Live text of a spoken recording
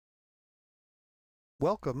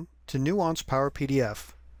Welcome to Nuance Power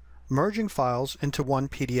PDF, merging files into one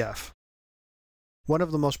PDF. One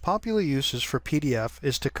of the most popular uses for PDF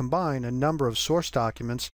is to combine a number of source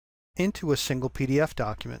documents into a single PDF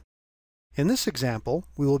document. In this example,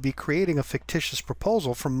 we will be creating a fictitious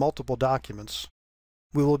proposal from multiple documents.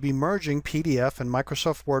 We will be merging PDF and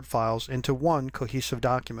Microsoft Word files into one cohesive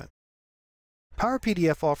document. Power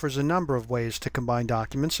PDF offers a number of ways to combine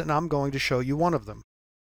documents, and I'm going to show you one of them.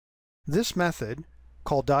 This method,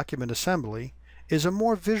 called document assembly, is a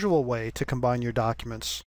more visual way to combine your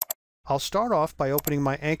documents. I'll start off by opening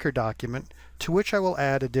my anchor document, to which I will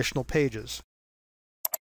add additional pages.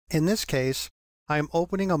 In this case, I am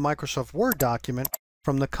opening a Microsoft Word document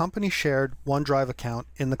from the company-shared OneDrive account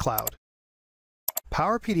in the cloud.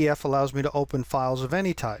 Power PDF allows me to open files of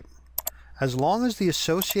any type. As long as the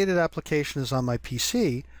associated application is on my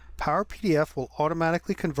PC, Power PDF will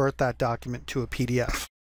automatically convert that document to a PDF.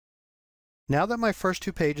 Now that my first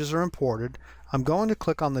two pages are imported, I'm going to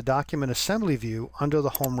click on the Document Assembly view under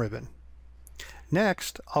the Home ribbon.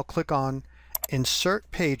 Next, I'll click on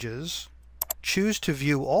Insert Pages, choose to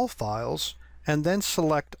view all files, and then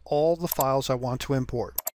select all the files I want to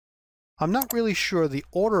import. I'm not really sure the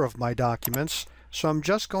order of my documents, so I'm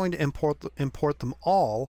just going to import them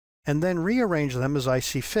all and then rearrange them as I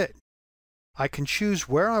see fit. I can choose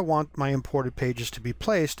where I want my imported pages to be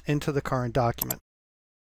placed into the current document.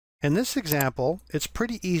 In this example, it's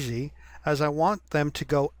pretty easy as I want them to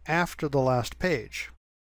go after the last page.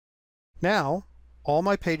 Now, all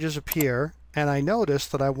my pages appear, and I notice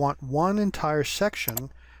that I want one entire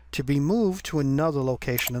section to be moved to another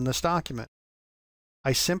location in this document.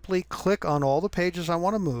 I simply click on all the pages I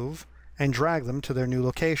want to move and drag them to their new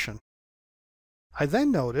location. I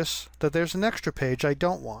then notice that there's an extra page I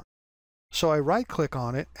don't want, so I right-click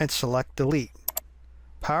on it and select Delete.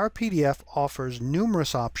 Power PDF offers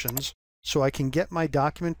numerous options so I can get my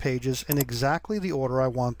document pages in exactly the order I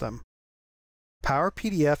want them. Power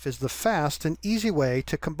PDF is the fast and easy way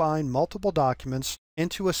to combine multiple documents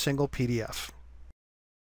into a single PDF.